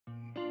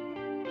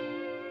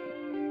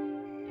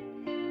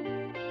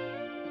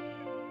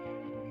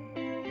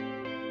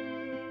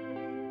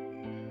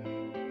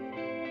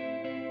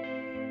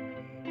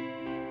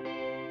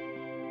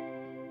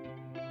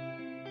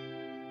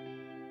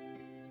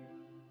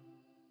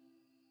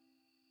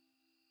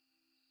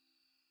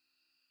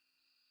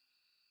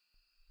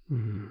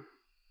Hmm.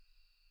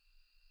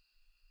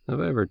 Have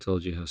I ever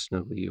told you how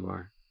snuggly you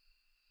are?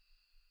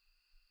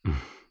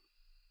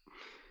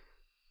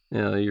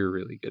 Yeah, you're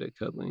really good at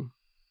cuddling.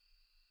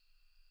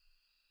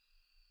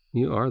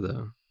 You are,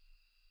 though.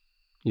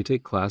 You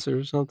take classes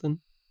or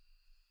something?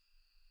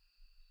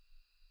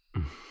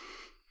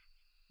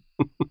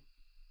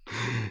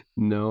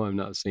 No, I'm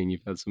not saying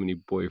you've had so many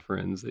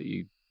boyfriends that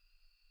you.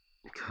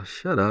 Gosh,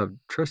 shut up.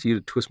 Trust you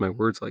to twist my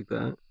words like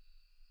that.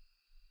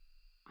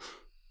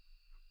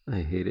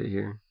 I hate it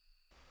here.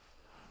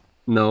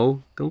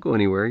 No, don't go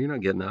anywhere. You're not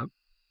getting up.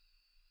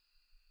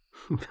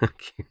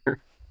 Back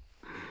here.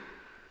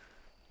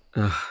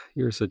 Ugh,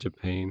 you're such a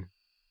pain.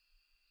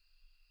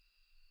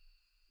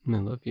 I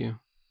love you.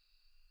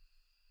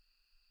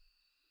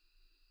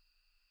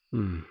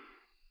 Hmm.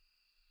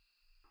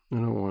 I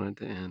don't want it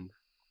to end.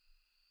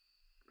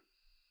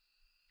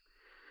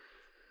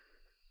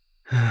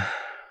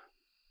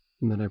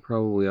 And then I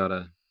probably ought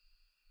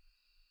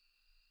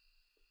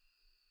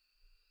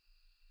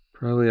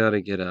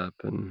to get up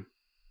and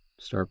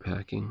start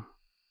packing.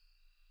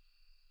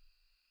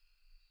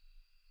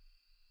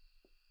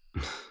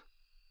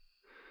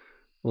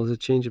 Well, it's a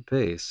change of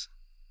pace.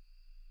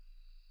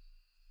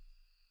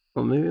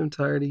 Well, maybe I'm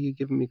tired of you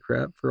giving me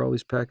crap for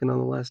always packing on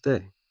the last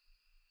day.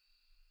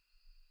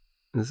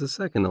 It's the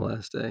second to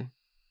last day.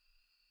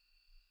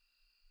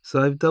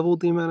 So I've doubled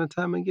the amount of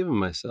time I'm giving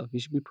myself. You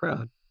should be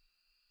proud.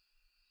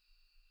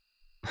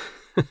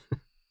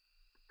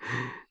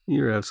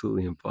 You're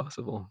absolutely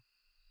impossible.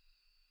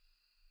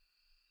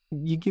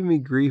 You give me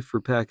grief for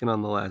packing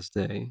on the last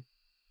day,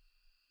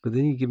 but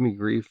then you give me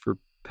grief for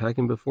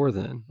packing before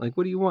then. Like,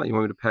 what do you want? You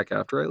want me to pack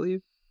after I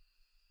leave,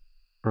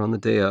 or on the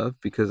day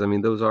of? Because I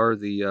mean, those are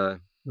the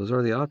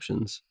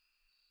options.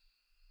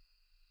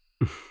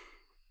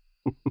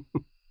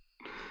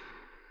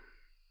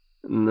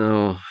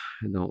 No,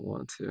 I don't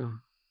want to.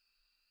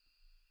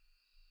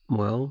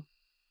 Well,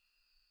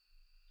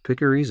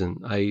 pick a reason.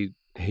 I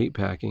hate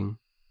packing.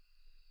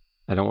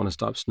 I don't want to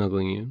stop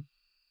snuggling you.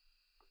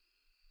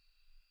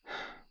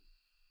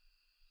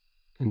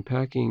 And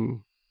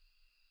packing's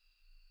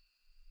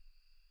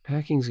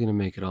gonna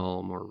make it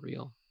all more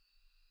real.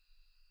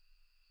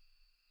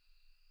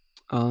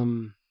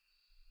 Um,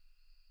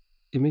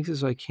 it makes it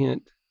so I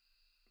can't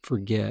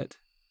forget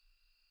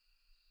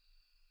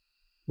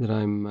that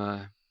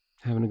I'm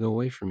having to go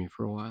away from you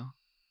for a while.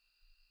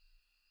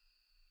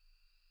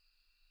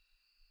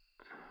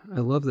 I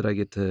love that I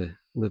get to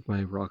live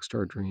my rock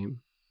star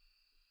dream,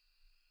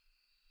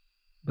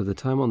 but the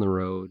time on the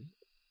road,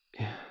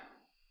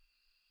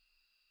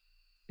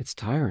 it's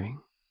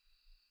tiring.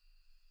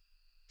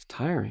 It's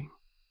tiring.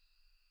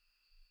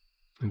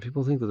 And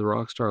people think that the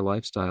rock star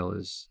lifestyle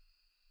is,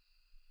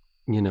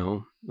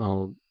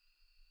 all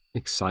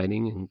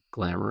exciting and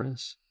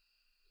glamorous.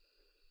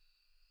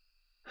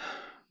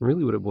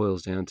 Really, what it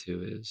boils down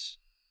to is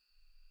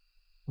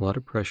a lot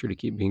of pressure to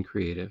keep being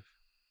creative,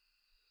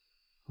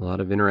 a lot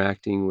of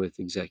interacting with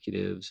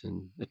executives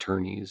and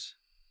attorneys,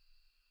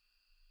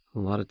 a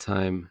lot of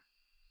time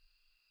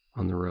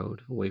on the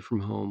road, away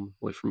from home,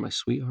 away from my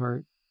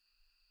sweetheart.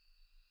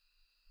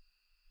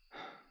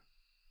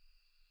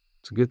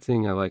 It's a good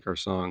thing I like our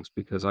songs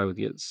because I would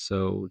get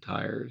so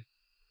tired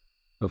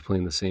of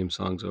playing the same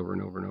songs over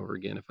and over and over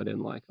again if I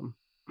didn't like them.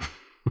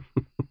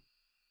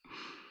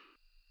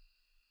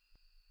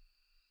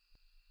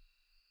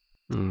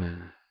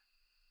 Nah,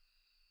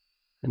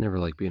 I never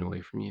like being away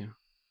from you,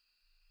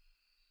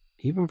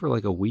 even for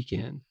like a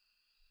weekend.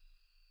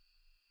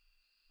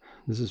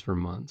 This is for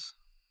months.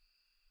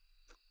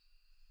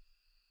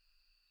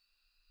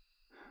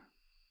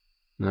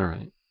 All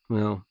right.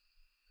 Well,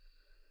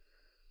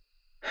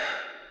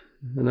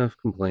 enough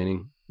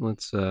complaining.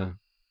 Let's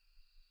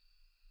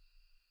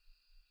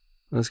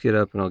get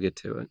up and I'll get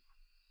to it.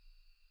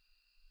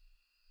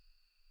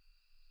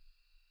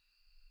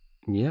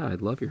 Yeah,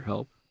 I'd love your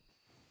help.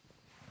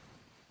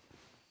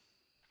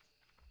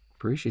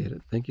 Appreciate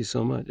it. Thank you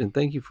so much. And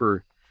thank you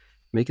for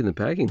making the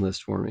packing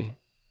list for me.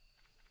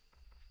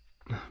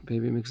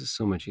 Baby, it makes it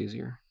so much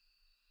easier.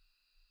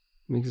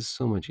 It makes it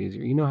so much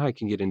easier. You know how I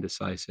can get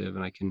indecisive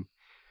and I can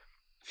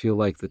feel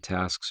like the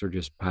tasks are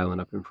just piling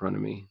up in front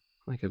of me.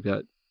 Like I've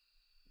got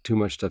too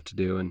much stuff to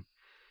do. And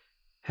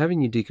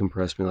having you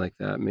decompress me like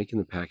that, making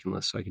the packing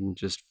list so I can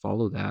just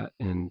follow that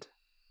and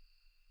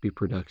be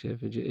productive,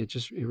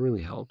 it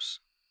really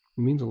helps.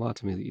 It means a lot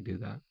to me that you do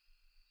that.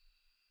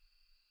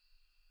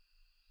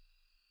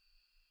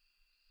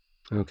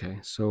 Okay,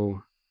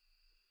 so,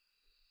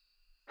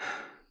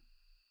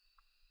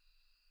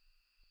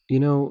 you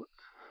know,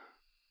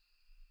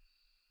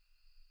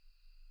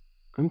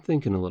 I'm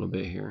thinking a little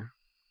bit here.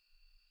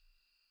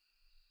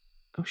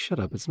 Oh, shut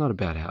up. It's not a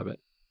bad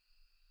habit.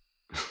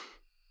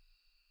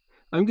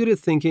 I'm good at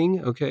thinking,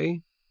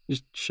 okay?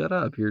 Just shut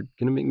up. You're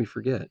going to make me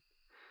forget.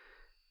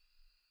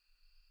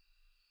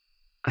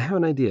 I have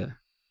an idea,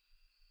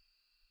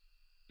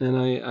 and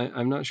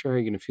I'm not sure how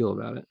you're going to feel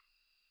about it,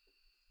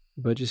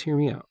 but just hear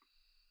me out.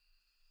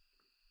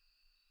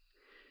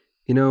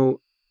 You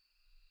know,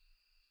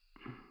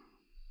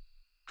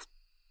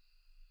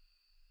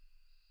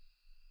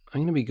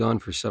 I'm gonna be gone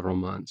for several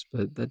months,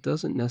 but that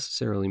doesn't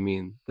necessarily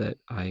mean that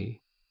I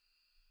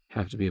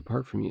have to be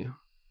apart from you,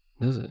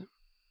 does it?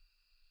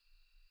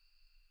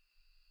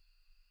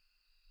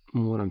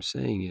 And what I'm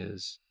saying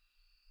is,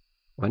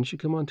 why don't you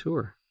come on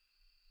tour?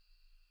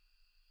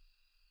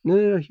 No,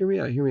 no, no, hear me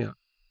out, hear me out.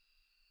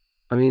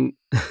 I mean,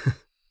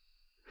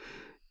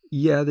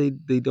 yeah,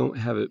 they don't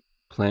have it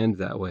planned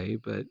that way,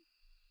 but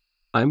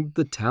I'm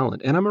the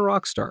talent and I'm a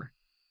rock star.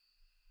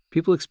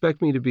 People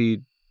expect me to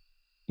be,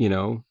 you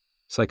know,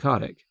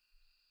 psychotic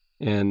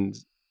and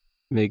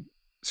make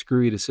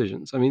screwy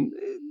decisions. I mean,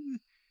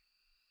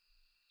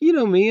 you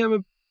know me, I'm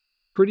a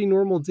pretty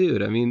normal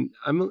dude. I mean,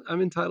 I'm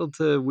entitled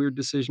to a weird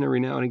decision every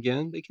now and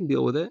again. They can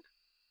deal with it.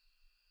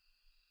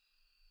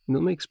 And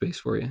they'll make space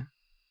for you.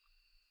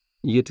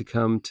 You get to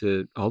come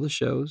to all the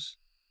shows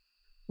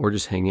or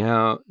just hang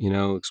out,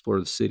 explore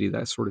the city,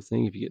 that sort of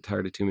thing if you get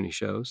tired of too many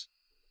shows.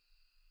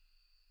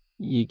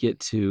 You get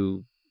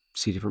to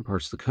see different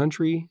parts of the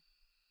country.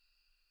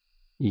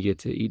 You get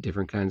to eat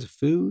different kinds of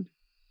food.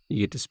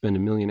 You get to spend a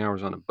million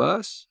hours on a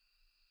bus,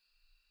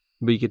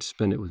 but you get to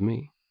spend it with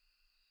me.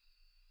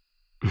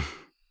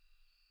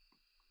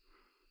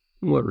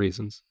 What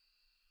reasons?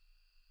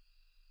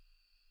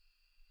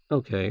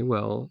 Okay,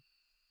 well,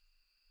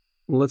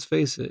 let's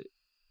face it.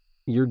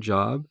 Your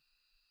job,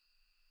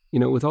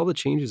 with all the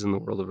changes in the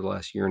world over the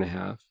last year and a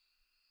half,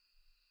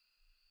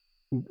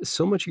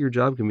 so much of your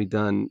job can be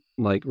done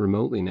like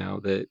remotely now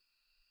that,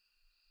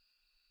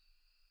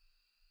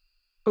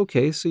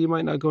 okay, so you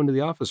might not go into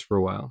the office for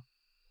a while.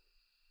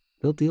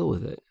 They'll deal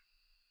with it.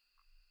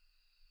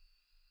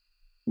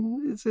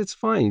 It's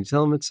fine.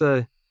 Tell them it's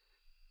a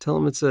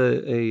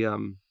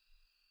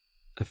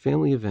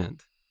family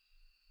event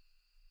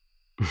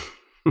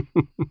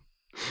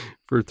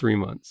for 3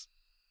 months.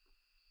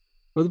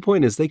 Well, the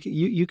point is,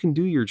 you can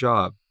do your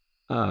job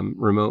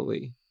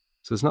remotely,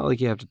 so it's not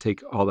like you have to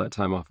take all that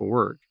time off of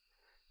work.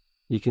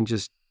 You can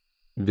just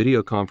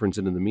video conference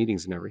into the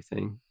meetings and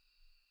everything.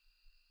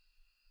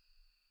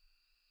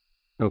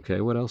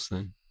 Okay, what else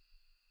then?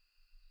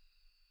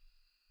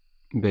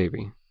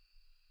 Baby,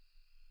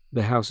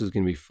 the house is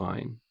going to be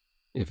fine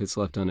if it's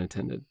left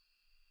unattended.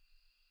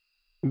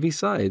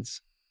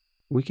 Besides,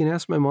 we can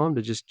ask my mom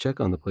to just check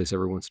on the place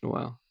every once in a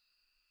while.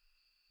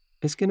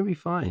 It's going to be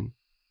fine.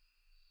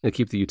 It'll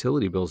keep the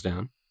utility bills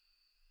down.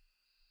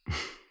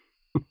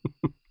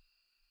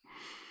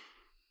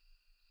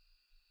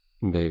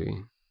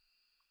 Baby,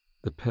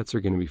 the pets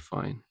are going to be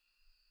fine.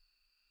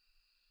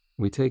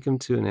 We take them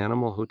to an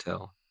animal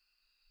hotel,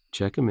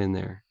 check them in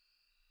there.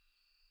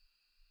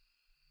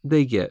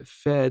 They get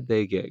fed,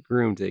 they get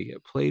groomed, they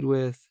get played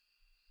with.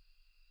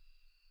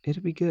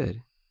 It'll be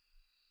good.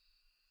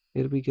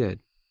 It'll be good.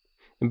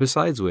 And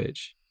besides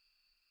which,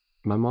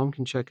 my mom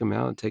can check them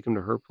out and take them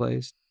to her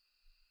place.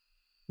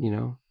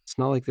 It's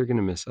not like they're going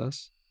to miss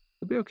us.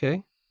 They'll be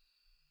okay.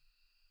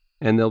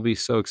 And they'll be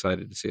so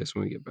excited to see us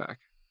when we get back.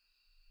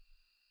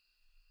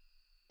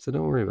 So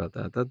don't worry about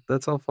that.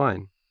 That's all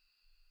fine.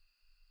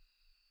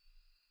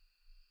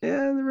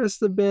 And the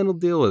rest of the band will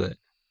deal with it.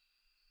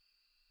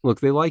 Look,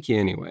 they like you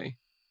anyway.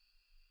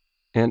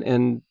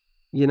 And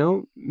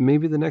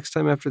maybe the next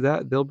time after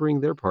that, they'll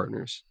bring their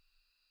partners.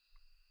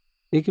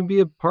 It can be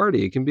a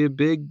party. It can be a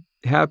big,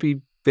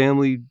 happy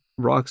family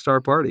rock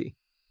star party.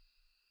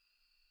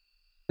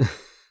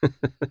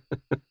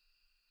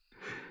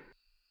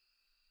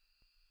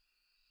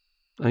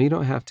 You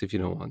don't have to if you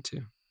don't want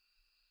to.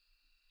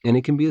 And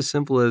it can be as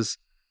simple as,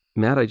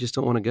 Matt, I just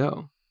don't want to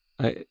go.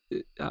 I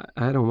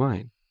don't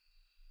mind.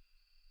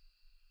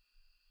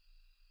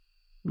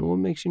 Well, what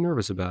makes you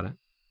nervous about it?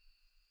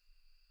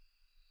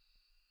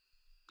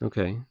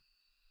 Okay.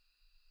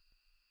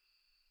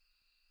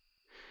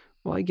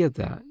 Well, I get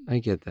that. I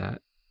get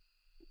that.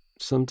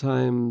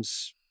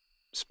 Sometimes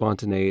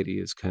spontaneity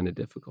is kind of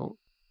difficult.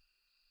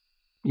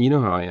 You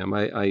know how I am.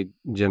 I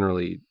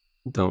generally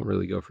don't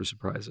really go for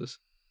surprises.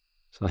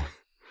 So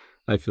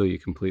I feel you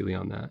completely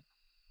on that.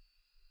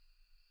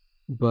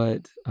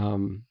 But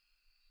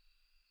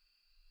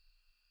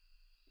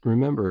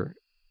remember,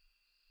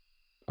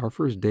 our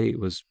first date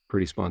was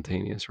pretty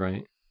spontaneous,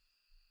 right?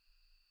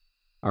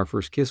 Our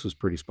first kiss was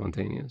pretty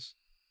spontaneous.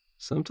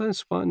 Sometimes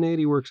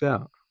spontaneity works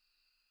out.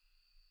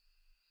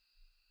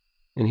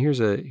 And here's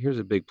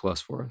a big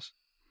plus for us.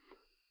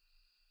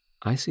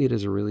 I see it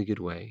as a really good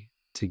way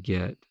to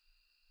get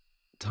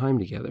time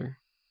together.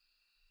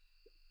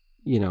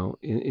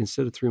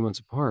 Instead of 3 months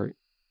apart,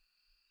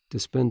 to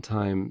spend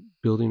time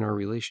building our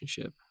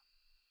relationship.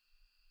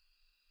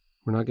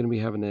 We're not going to be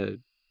having to,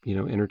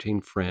 entertain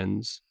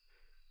friends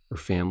or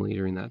family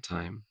during that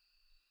time.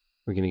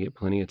 We're going to get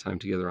plenty of time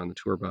together on the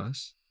tour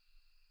bus.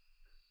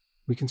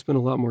 We can spend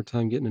a lot more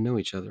time getting to know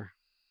each other,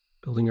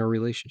 building our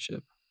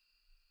relationship.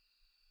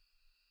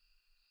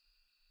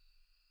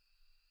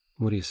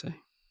 What do you say?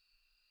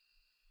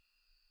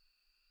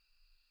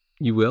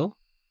 You will?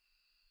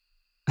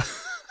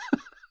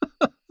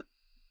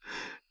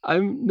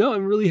 I'm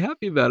really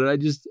happy about it. I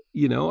just,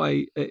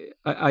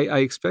 I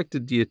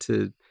expected you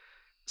to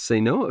say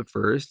no at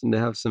first and to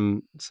have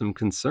some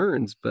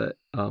concerns, but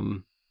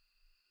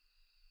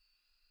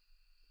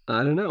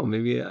I don't know,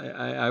 maybe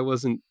I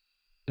wasn't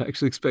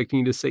actually expecting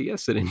you to say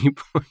yes at any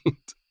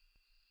point.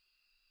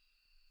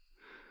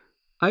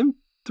 I'm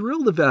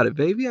thrilled about it,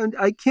 baby.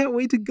 I can't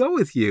wait to go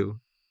with you.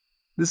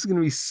 This is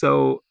gonna be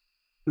so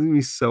this is gonna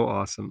be so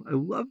awesome. I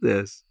love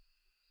this.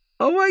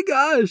 Oh my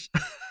gosh.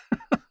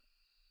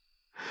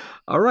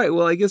 All right,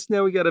 well, I guess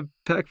now we gotta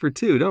pack for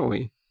 2, don't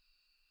we?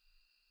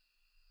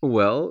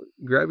 Well,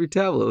 grab your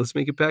tablet. Let's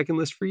make a packing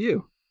list for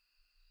you.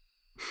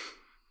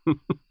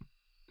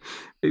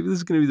 Maybe this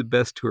is gonna be the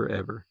best tour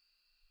ever.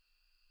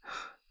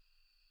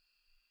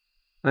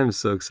 I'm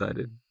so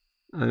excited.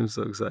 I'm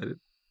so excited.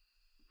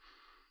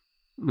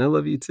 And I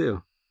love you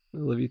too. I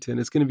love you too. And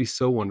it's gonna be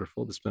so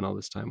wonderful to spend all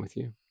this time with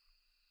you.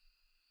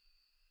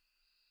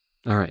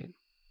 All right.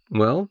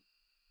 Well,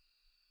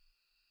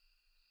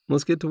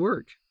 let's get to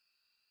work.